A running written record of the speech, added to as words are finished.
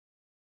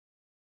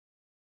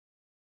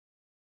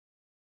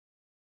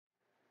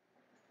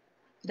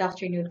Good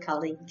afternoon,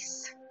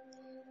 colleagues.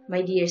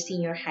 My dear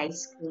senior high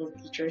school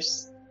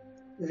teachers,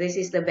 this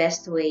is the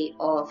best way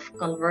of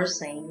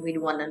conversing with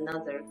one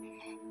another.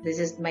 This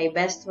is my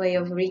best way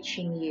of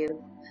reaching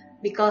you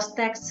because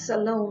texts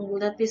alone will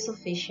not be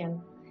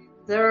sufficient.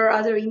 There are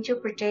other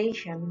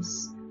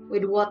interpretations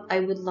with what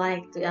I would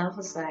like to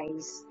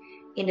emphasize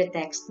in the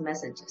text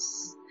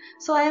messages.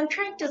 So I am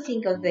trying to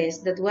think of this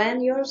that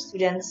when your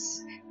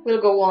students will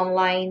go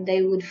online,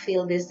 they would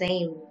feel the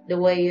same the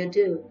way you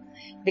do.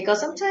 Because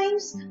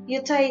sometimes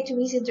you try to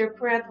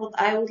misinterpret what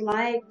I would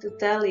like to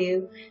tell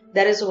you.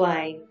 That is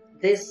why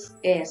this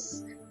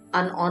is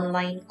an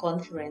online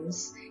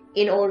conference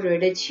in order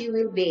that you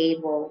will be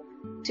able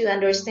to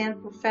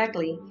understand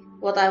perfectly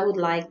what I would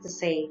like to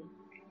say.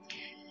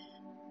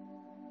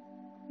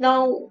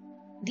 Now,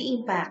 the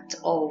impact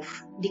of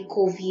the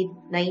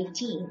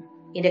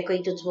COVID-19 in the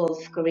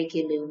K-12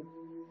 curriculum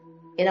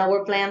in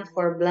our plan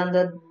for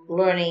blended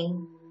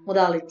learning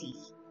modality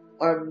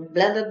or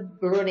blended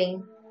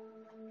learning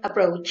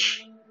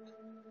approach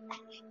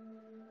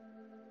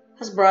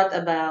has brought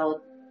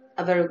about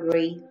a very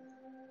great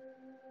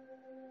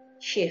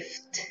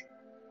shift.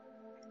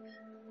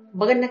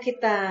 Baga na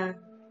kita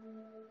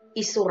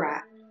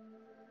isura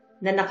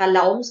na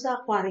nakalaom sa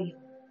aquarium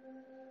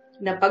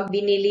na pag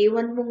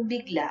biniliwan mong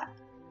bigla,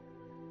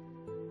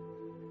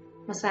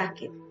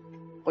 masakit.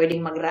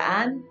 Pwedeng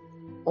magraan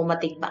o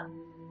matigbang.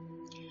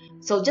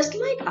 So just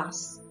like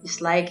us, just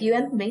like you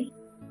and me,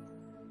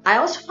 I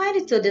also find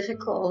it so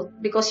difficult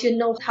because you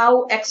know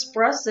how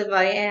expressive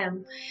I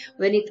am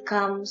when it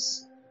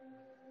comes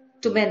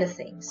to many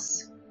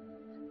things.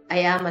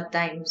 I am at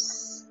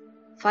times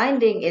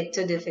finding it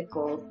too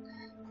difficult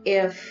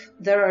if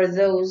there are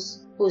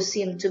those who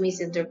seem to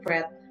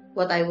misinterpret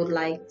what I would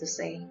like to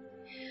say.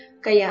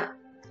 Kaya,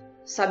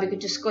 sabi ko,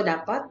 Diyos ko,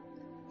 dapat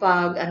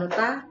pag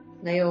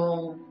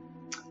ngayong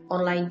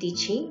online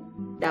teaching,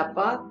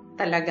 dapat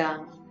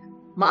talagang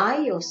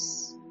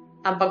maayos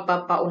ang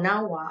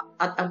pagpapaunawa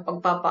at ang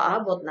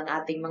pagpapaabot ng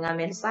ating mga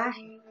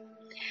mensahe.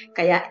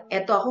 Kaya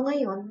eto ako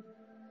ngayon,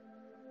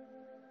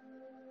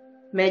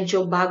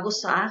 medyo bago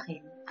sa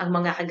akin ang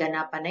mga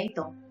kaganapan na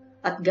ito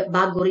at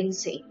bago rin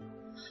sa inyo.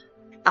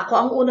 Ako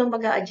ang unang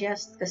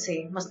mag-a-adjust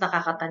kasi mas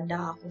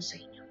nakakatanda ako sa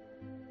inyo.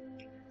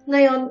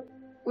 Ngayon,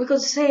 we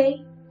could say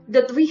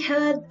that we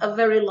had a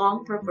very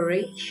long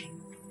preparation.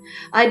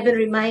 I've been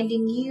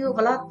reminding you of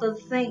a lot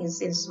of things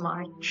since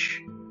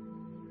March.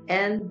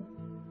 And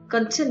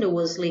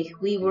continuously,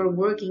 we were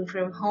working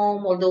from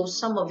home, although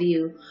some of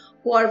you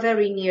who are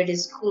very near the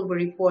school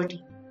were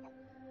reporting.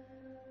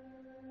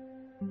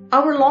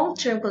 Our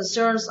long-term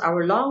concerns,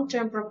 our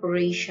long-term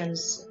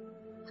preparations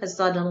has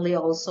suddenly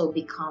also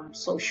become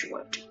so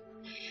short.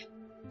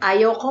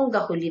 Ayokong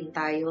gahulin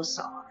tayo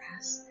sa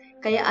oras.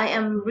 Kaya I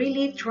am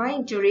really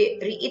trying to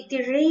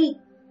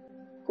reiterate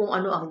kung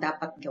ano ang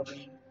dapat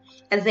gawin.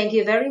 And thank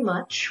you very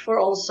much for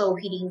also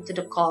heeding to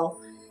the call.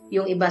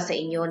 Yung iba sa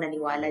inyo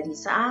naniwala din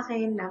sa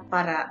akin na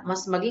para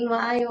mas maging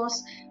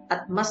maayos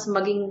at mas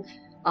maging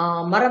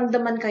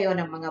maramdaman kayo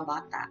ng mga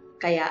bata.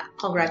 Kaya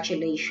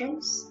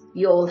congratulations,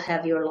 you all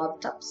have your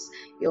laptops,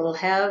 you all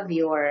have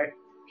your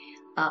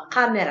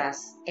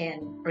cameras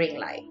and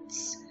ring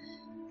lights.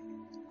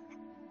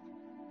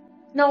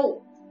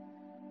 Now,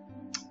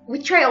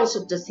 we try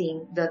also to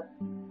think that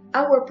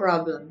our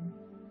problem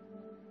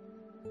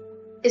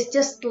is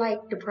just like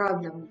the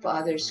problem of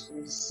other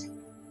schools.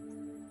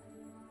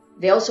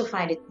 They also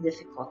find it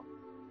difficult.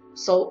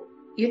 So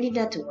you need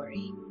not to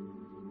worry.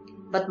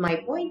 But my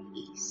point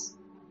is,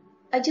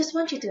 I just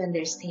want you to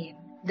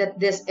understand that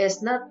this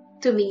is not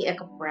to me a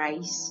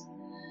caprice.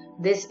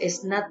 This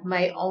is not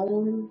my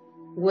own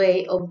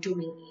way of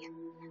doing it.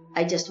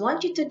 I just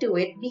want you to do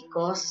it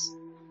because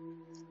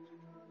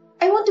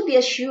I want to be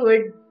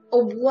assured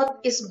of what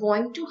is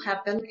going to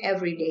happen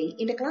every day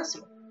in the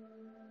classroom.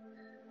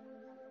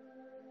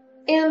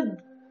 And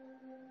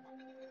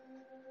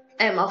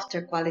I am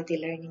after quality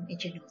learning,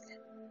 and you know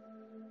that.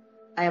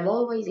 I am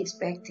always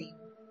expecting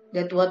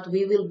that what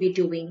we will be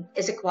doing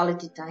is a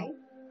quality time,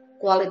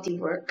 quality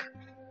work,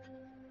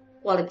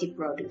 quality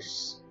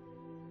produce.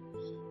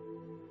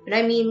 When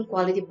I mean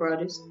quality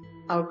produce,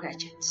 our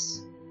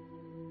graduates,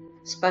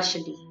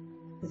 especially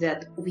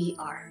that we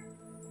are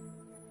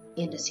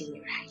in the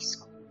senior high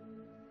school.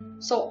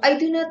 So I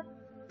do not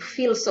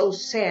feel so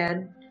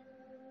sad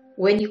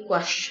when you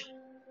question,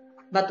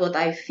 but what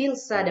I feel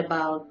sad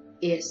about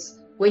is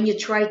when you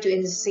try to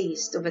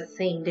insist of a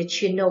thing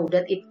that you know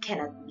that it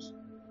cannot be.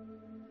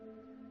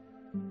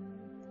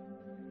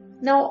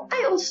 Now,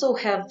 I also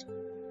have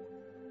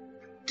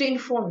to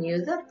inform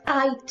you that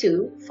I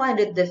too find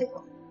it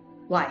difficult.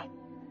 Why?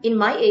 In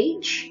my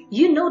age,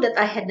 you know that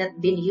I had not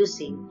been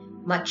using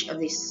much of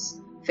this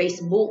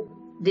Facebook,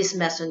 this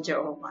messenger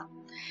or what.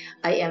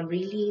 I am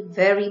really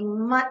very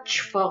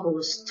much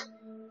focused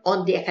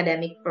on the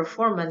academic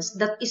performance.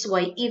 That is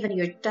why even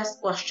your test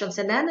questions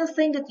and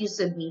anything that you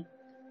submit,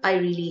 I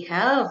really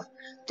have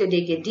to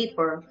dig it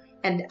deeper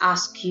and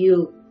ask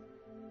you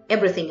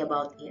everything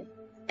about it.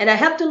 And I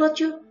have to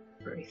let you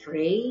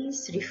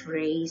rephrase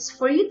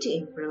for you to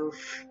improve.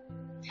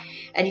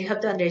 And you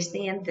have to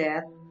understand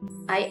that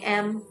I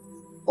am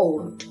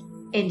old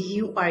and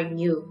you are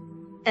new.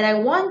 And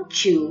I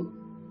want you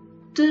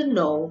to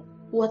know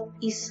what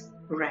is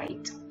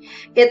right.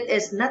 It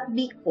is not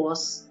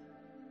because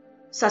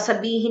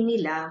sasabihin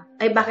nila,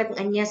 ay bakit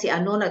nga niya si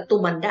ano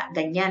nagtumanda,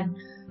 ganyan.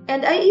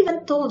 And I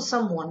even told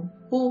someone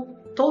who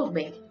told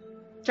me,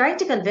 trying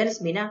to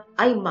convince me na,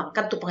 ay ma'am,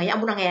 kanto pa kaya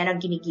mo na ngayon ang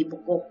ginigibo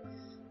ko.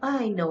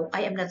 I know,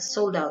 I am not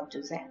sold out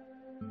to that.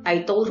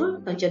 I told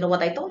her, don't you know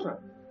what I told her?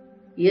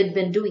 You had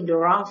been doing the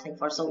wrong thing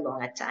for so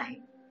long a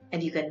time. And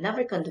you can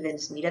never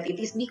convince me that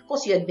it is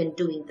because you had been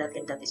doing that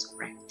and that is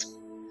correct.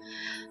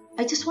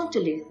 I just want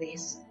to leave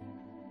this.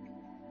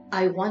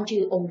 I want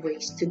you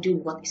always to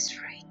do what is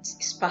right,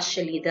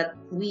 especially that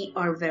we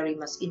are very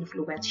much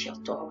influential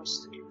to our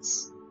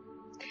students.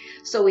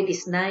 So it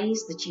is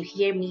nice that you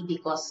hear me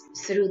because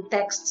through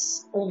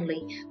texts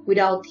only,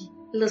 without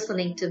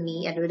listening to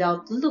me and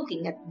without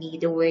looking at me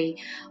the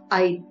way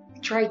I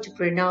try to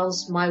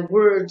pronounce my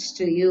words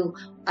to you,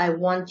 I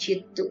want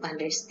you to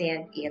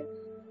understand it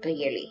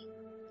clearly.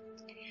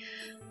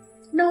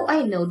 Now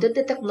I know that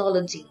the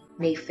technology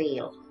may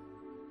fail.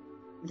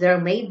 There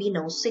may be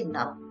no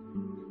signal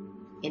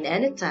in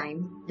any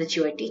time that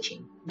you are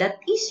teaching. That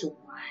is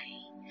why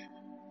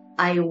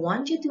I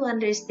want you to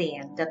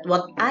understand that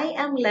what I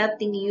am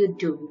letting you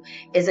do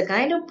is a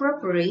kind of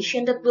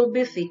preparation that will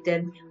be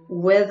fitted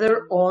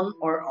whether on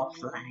or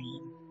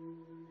offline.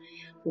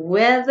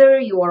 Whether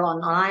you are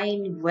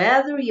online,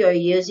 whether you are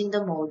using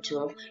the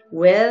module,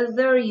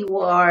 whether you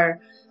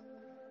are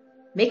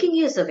making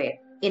use of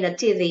it in a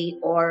TV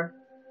or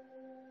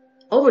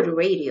over the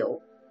radio,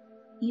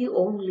 you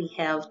only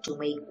have to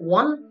make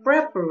one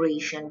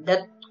preparation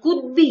that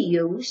could be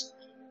used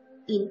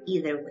in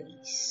either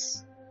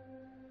ways.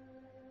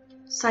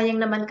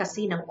 Sayang naman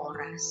kasi ng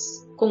oras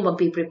kung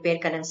magpiprepare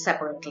ka ng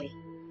separately.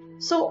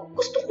 So,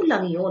 gusto ko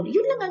lang yun.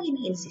 Yun lang ang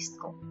ini-insist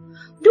ko.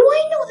 Do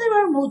I know there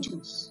are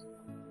modules?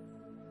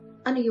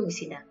 Ano yung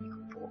sinabi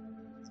ko po?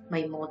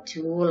 May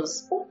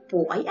modules.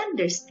 Opo, I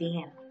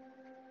understand.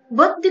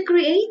 But the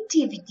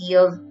creativity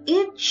of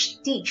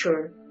each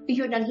teacher,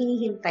 yun ang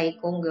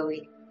hinihintay kong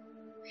gawin.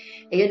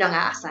 Yun ang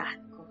aasahan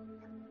ko.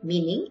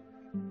 Meaning,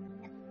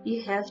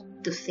 you have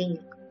to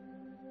think.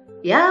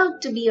 You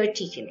have to be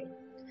articulate.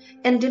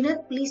 And do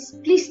not, please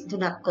do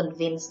not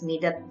convince me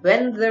that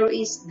when there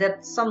is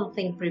that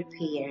something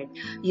prepared,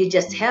 you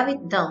just have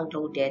it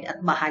downloaded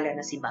at bahala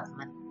na si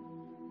Batman.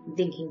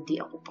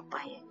 Hindi ako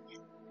papayag.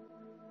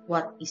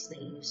 What is the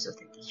use of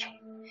the teacher?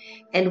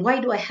 And why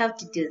do I have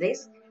to do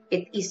this?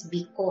 It is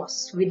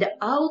because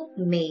without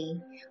me,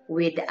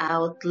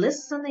 without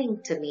listening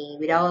to me,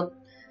 without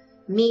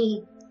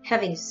me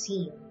having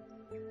seen,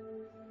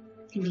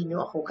 hindi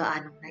nyo ako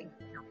gaanong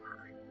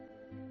naiunawaan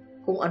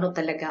kung ano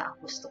talaga ang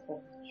gusto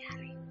kong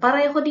mangyari.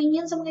 Pareho din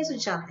yan sa mga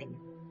estudyante nyo.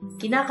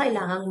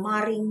 Kinakailangang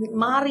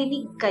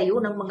marinig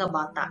kayo ng mga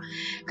bata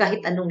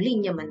kahit anong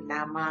linya man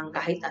lamang,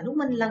 kahit ano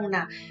man lang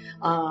na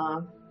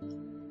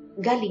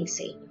galing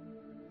sa inyo.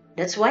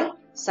 That's why,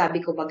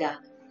 sabi ko baga,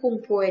 kung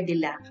pwede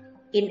lang,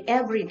 in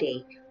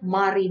everyday,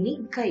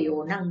 marinig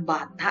kayo ng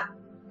bata.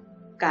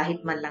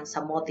 Kahit man lang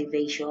sa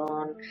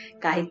motivation,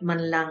 kahit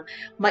man lang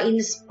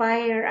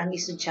ma-inspire ang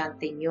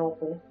estudyante nyo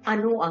kung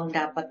ano ang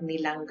dapat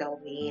nilang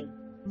gawin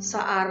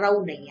sa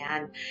araw na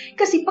yan.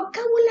 Kasi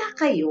pagka wala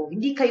kayo,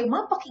 hindi kayo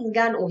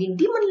mapakinggan o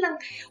hindi man lang,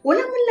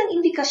 wala man lang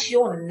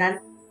indikasyon na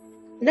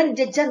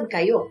nandiyan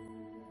kayo,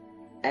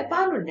 ay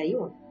paano na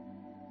yun?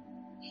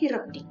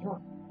 Hirap din yun.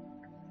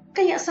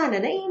 Kaya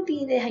sana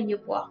naiintindihan nyo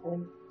po ako.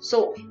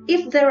 So,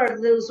 if there are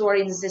those who are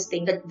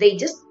insisting that they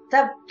just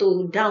have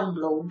to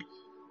download,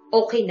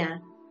 okay na,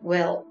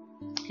 well,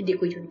 hindi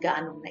ko yun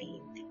gaanong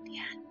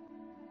naiintindihan.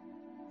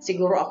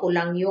 Siguro ako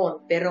lang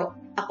yun, pero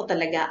ako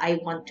talaga,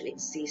 I want to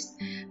insist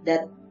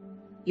that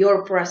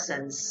your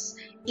presence,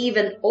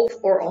 even off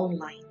or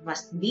online,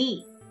 must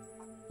be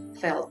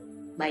felt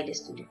by the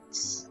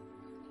students.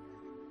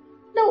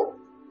 Now,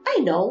 I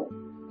know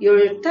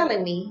you're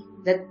telling me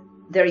that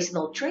there is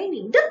no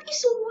training. That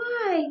is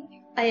why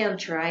I am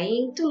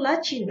trying to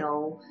let you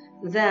know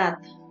that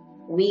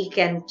we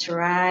can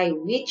try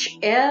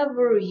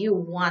whichever you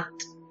want.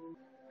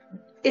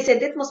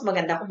 Isn't it mas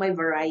maganda kung may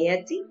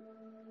variety?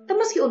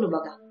 Maski ano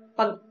baga,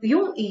 pag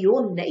yung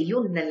iyon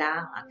na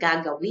lang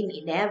gagawin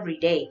in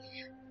everyday,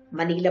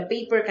 Manila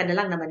paper ka na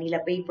lang na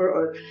Manila paper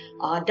or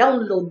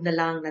download na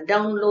lang na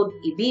download,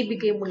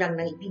 ibibigay mo lang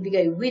ng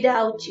ibibigay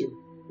without you,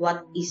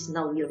 what is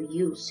now your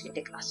use in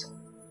the classroom?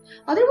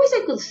 Otherwise,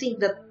 I could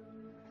think that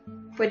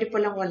pwede pa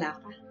lang wala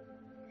ka.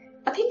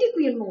 At hindi ko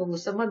yun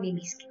magugusto,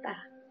 mamimiss kita.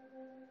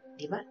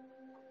 Diba?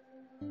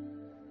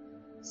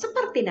 Sa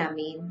parte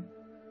namin,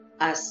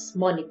 as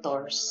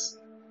monitors,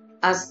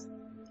 as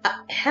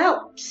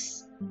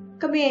helps,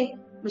 kami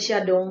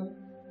masyadong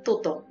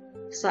tutok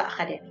sa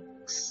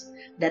academics.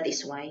 That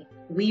is why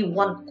we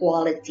want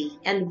quality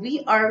and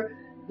we are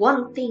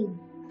wanting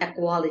a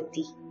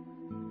quality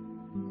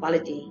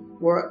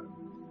work,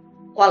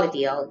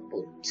 quality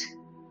output.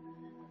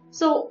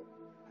 So,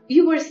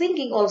 you were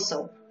thinking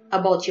also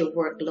about your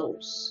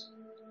workloads.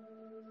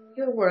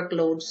 your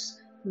workloads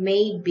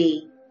may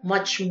be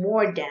much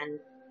more than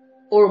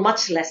or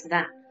much less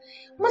than.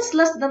 Much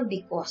less than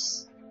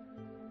because,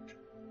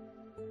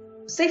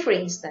 say for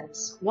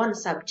instance, one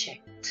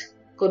subject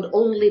could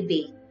only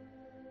be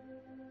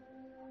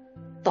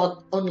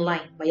taught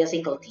online by a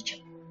single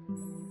teacher.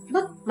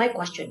 But my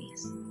question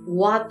is,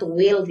 what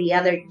will the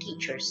other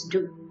teachers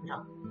do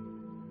now?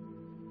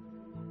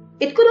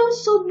 It could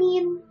also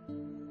mean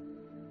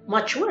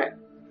much work.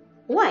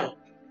 Why?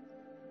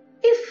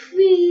 If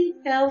we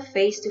have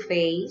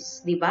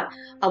face-to-face, diba?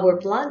 Our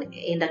plan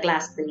in the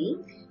class 3,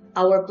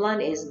 our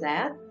plan is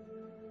that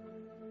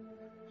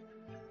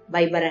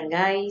by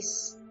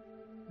barangays,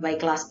 by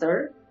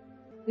cluster,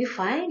 we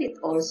find it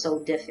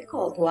also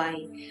difficult.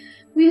 Why?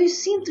 We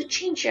seem to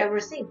change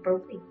everything per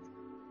week.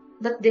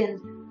 But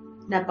then,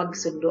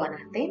 napagsunduan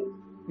natin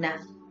na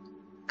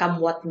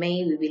come what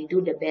may, we will do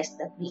the best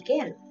that we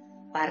can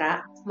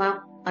para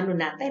ano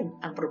natin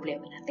ang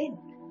problema natin.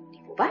 Di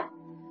po ba?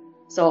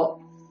 So,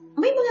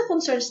 may mga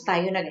concerns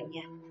tayo na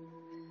ganyan.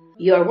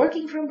 You are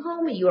working from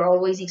home, you are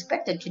always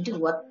expected to do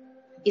what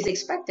is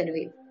expected of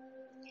you.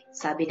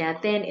 Sabi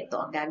natin, ito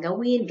ang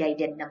gagawin,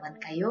 guided naman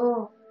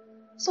kayo.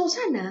 So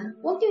sana,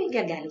 huwag niyo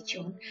igagalit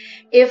yun.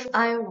 If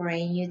I were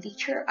a new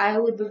teacher, I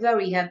would be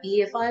very happy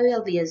if I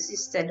will be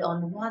assisted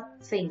on what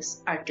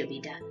things are to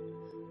be done.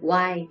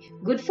 Why?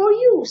 Good for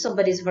you.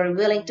 Somebody's very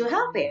willing to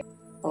help it.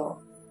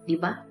 Oh, di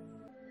ba?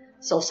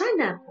 So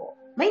sana po,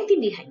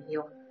 maintindihan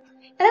niyo.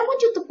 And I want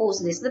you to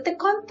post this, that the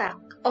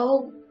contact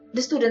of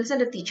the students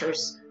and the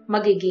teachers,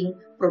 magiging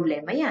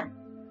problema yan.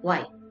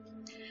 Why?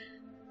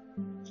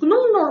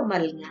 Nung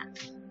normal nga,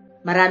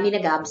 marami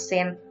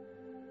nag-absent.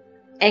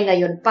 Eh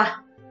ngayon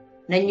pa,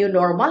 na new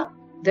normal,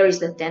 there is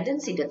the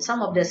tendency that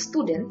some of the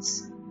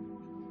students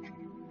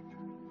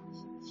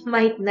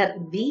might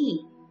not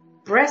be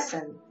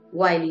present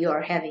while you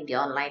are having the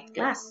online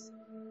class.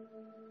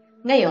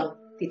 Ngayon,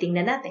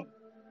 titingnan natin.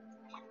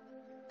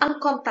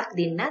 Ang contact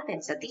din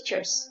natin sa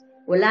teachers.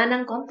 Wala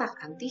nang contact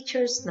ang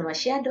teachers na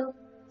masyado.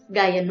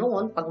 Gaya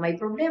noon, pag may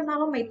problema,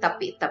 may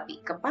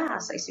tapi-tapi ka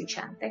pa sa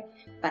estudyante.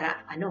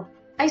 Para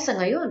ay sa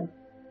ngayon,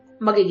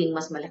 magiging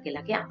mas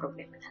malaki-laki ang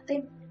problema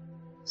natin.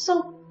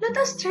 So, let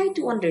us try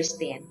to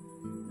understand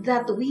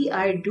that we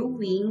are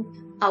doing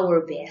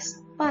our best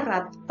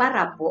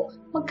para po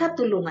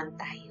magkatulungan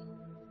tayo.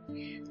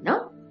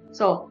 No?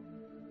 So,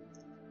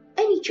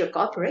 I need your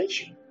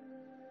cooperation.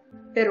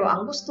 Pero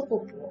ang gusto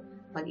ko po,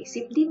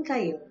 mag-isip din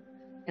kayo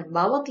ng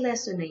bawat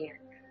lesson na yan,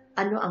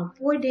 ano ang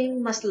pwedeng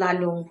mas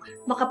lalong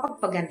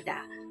makapagpaganda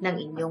ng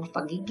inyong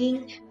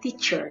pagiging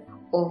teacher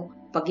o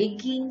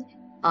pagiging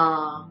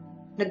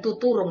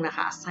nagtuturong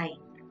naka-assign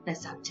na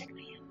subject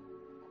na yan.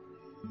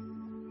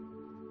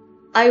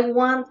 I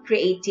want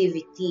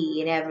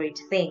creativity in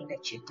everything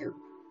that you do.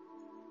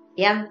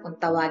 Yan kung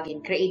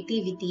tawagin,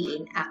 creativity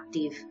in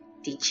active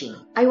teaching.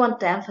 I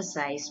want to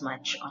emphasize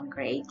much on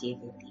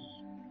creativity.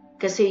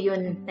 Kasi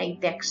yun,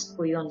 na-text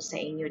ko yun sa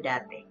inyo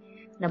dati,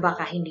 na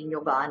baka hindi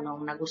nyo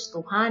gaanong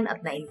nagustuhan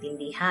at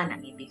naintindihan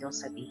ang ibig kong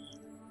sabihin.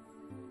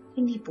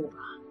 Hindi po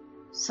ba?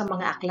 Sa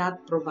mga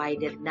aklat,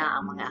 provided na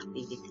ang mga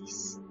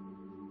activities.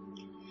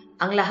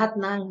 Ang lahat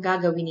ng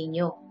gagawin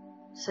ninyo,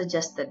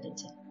 suggested na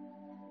dyan.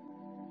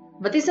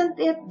 But isn't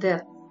it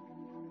that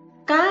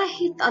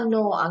kahit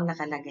ano ang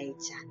nakalagay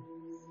dyan,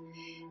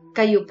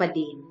 kayo pa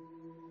din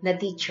na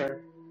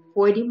teacher,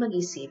 pwede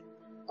mag-isip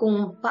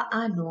kung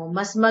paano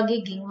mas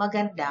magiging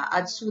maganda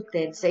at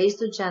suited sa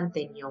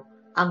estudyante nyo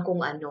ang kung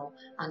ano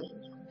ang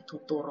inyong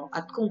tuturo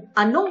at kung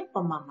anong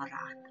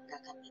pamamaraan ang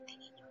gagamitin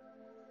ninyo.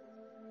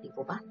 Di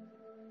po ba?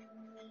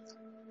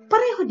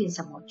 Pareho din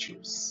sa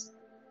modules.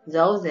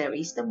 Though there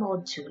is the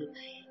module,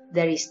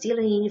 there is still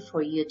a need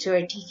for you to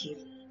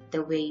articulate the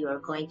way you are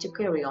going to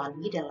carry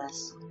on with the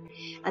lesson.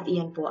 At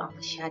iyan po ang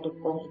masyado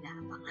kong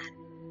inaabangan.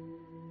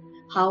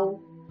 How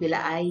will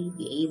I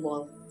be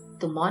able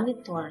to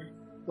monitor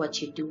what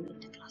you do in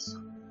the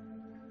classroom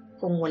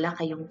kung wala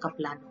kayong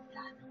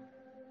kaplano-plano?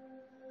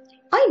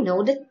 I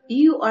know that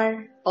you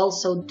are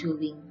also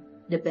doing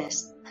the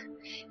best.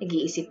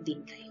 Nag-iisip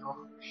din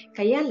kayo.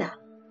 Kaya lang,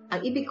 ang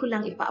ibig ko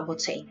lang ipaabot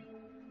sa inyo,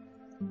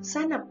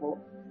 sana po,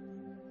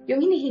 yung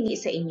hinihingi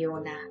sa inyo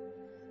na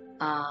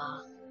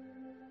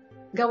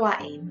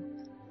gawain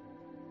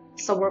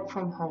sa work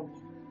from home,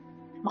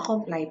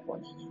 makomply po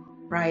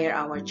ninyo prior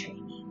our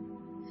training.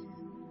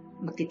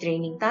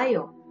 Magti-training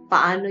tayo.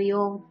 Paano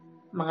yung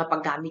mga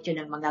paggamit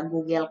yun ng mga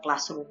Google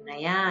Classroom na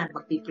yan?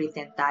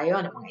 Magpipretend tayo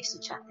ng mga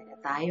estudyante na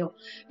tayo.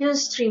 Yung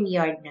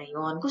StreamYard na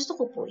yun, gusto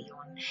ko po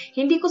yun.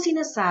 Hindi ko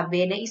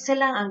sinasabi na isa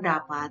lang ang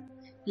dapat.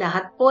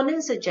 Lahat po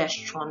ng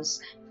suggestions,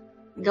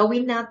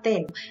 gawin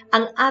natin.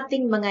 Ang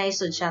ating mga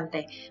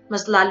estudyante,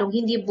 mas lalong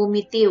hindi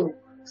bumitiw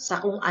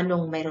sa kung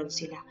anong meron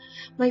sila.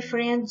 My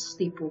friends,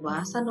 di po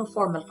ba? Sa no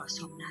formal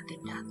classroom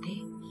natin dati,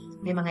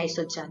 may mga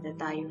estudyante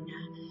tayo na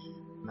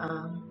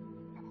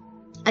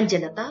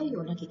andyan na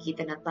tayo,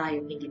 nakikita na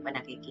tayo, hindi pa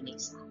nakikinig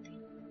sa atin.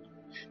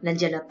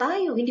 Nandyan na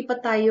tayo, hindi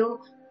pa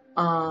tayo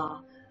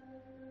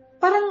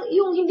parang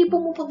yung hindi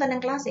pumupunta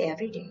ng klase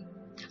everyday.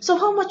 So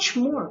how much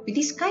more with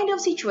this kind of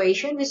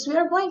situation which we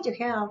are going to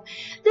have?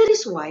 That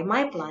is why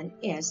my plan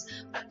is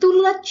to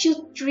let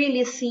you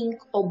really think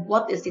of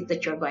what is it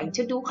that you're going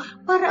to do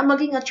para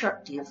maging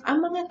attractive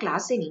ang mga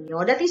klase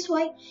ninyo. That is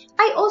why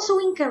I also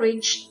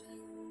encourage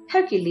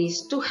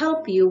Hercules to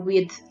help you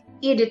with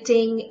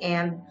editing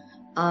and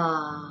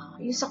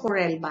yung sa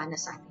Corel ba na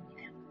sa akin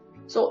niya.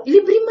 So,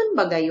 libre man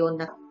ba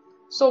gayon na?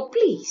 So,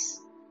 please,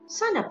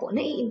 sana po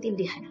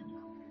naiintindihan niyo.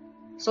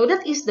 So,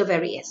 that is the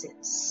very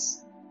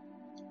essence.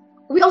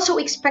 We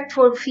also expect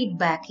for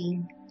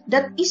feedbacking.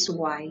 That is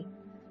why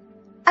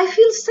I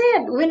feel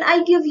sad when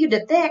I give you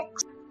the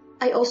text.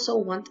 I also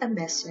want a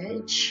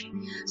message.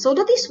 So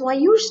that is why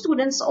your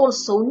students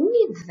also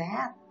need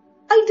that.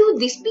 I do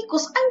this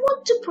because I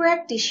want to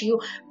practice you.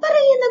 Para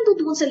yan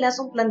nandoon sa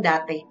lesson plan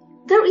dati.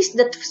 There is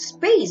that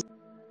space.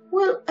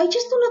 Well, I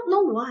just do not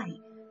know why.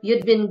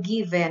 You'd been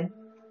given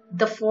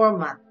the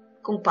format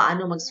kung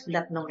paano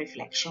magsulat ng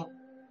reflection.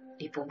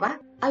 Di po ba?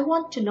 I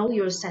want to know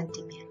your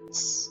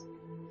sentiments.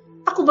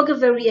 Ako baga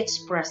very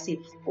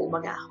expressive po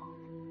baga ako.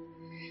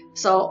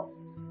 So,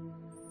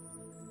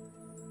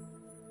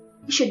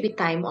 it should be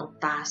time on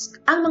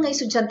task. Ang mga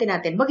estudyante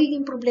natin,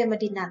 magiging problema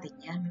din natin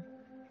yan.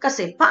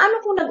 Kasi,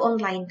 paano kung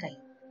nag-online kayo?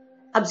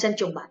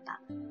 Absent yung bata.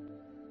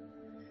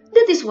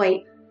 That is why,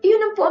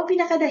 yun ang po ang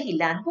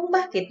pinakadahilan kung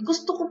bakit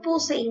gusto ko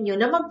po sa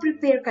inyo na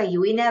mag-prepare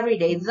kayo in every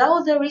day.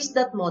 Though there is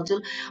that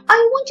module, I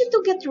want you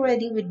to get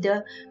ready with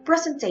the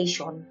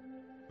presentation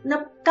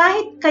na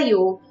kahit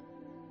kayo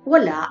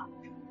wala,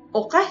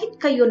 o kahit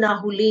kayo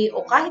nahuli,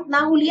 o kahit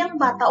nahuli ang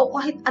bata, o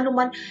kahit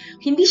anuman,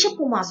 hindi siya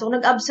pumasok,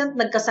 nag-absent,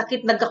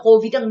 nagkasakit,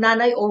 nagka-COVID ang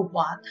nanay, or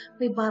what,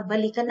 may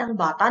babalikan ang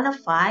bata na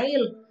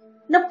file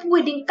na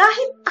pwedeng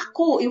kahit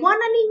ako,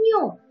 iwanan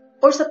ninyo,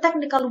 or sa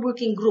technical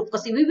working group,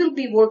 kasi we will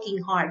be working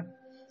hard.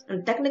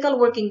 Ang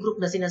technical working group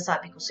na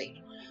sinasabi ko sa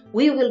inyo,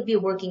 we will be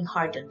working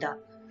hard on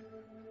that.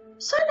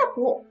 Sana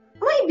po,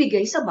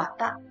 maibigay sa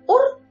bata,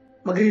 or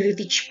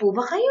magre-reteach po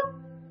ba kayo?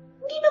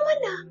 Hindi naman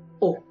na.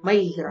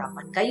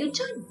 Mahihirapan kayo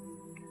dyan.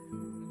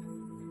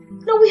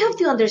 Now, we have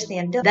to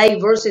understand the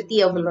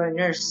diversity of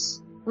learners.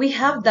 We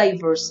have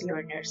diverse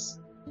learners.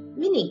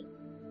 Meaning,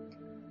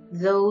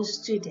 those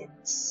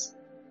students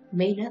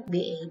may not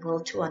be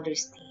able to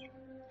understand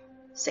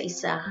sa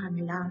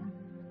isahan lang.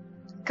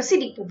 Kasi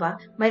di po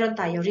ba, mayroon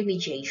tayo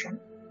remediation,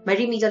 may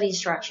remedial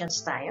instructions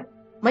tayo,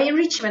 may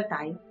enrichment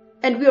tayo,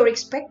 and we are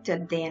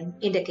expected then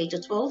in the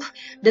K-12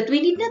 that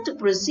we need not to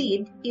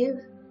proceed if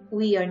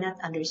we are not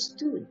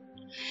understood.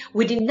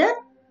 We did not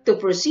to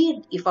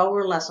proceed if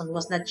our lesson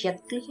was not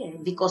yet clear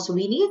because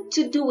we need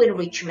to do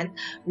enrichment,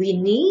 we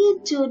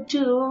need to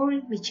do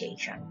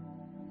remediation.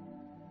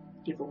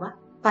 Di po ba?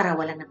 Para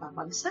wala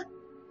napapagsak.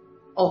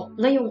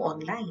 Ngayong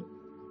online,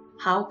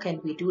 how can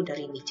we do the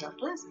remedial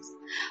classes?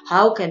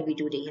 How can we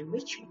do the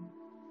enrichment?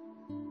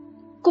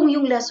 Kung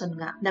yung lesson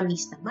nga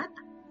na-miss ng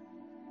bata.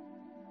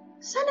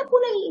 Sana po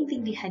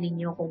naiintindihan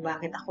ninyo kung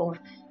bakit ako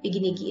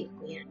iginigiit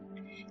ko yan.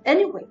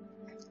 Anyway,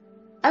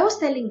 I was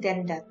telling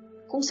them that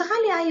kung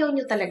sakali ayaw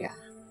nyo talaga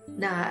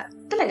na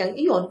talagang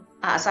iyon,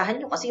 aasahan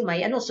nyo kasi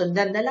may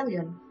sundan na lang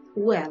yun,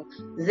 well,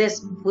 this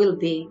will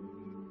be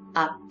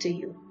up to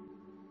you.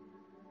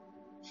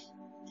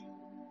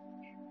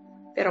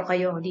 Pero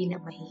kayo hindi na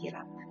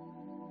mahihirapan.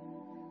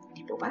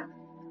 Di po ba?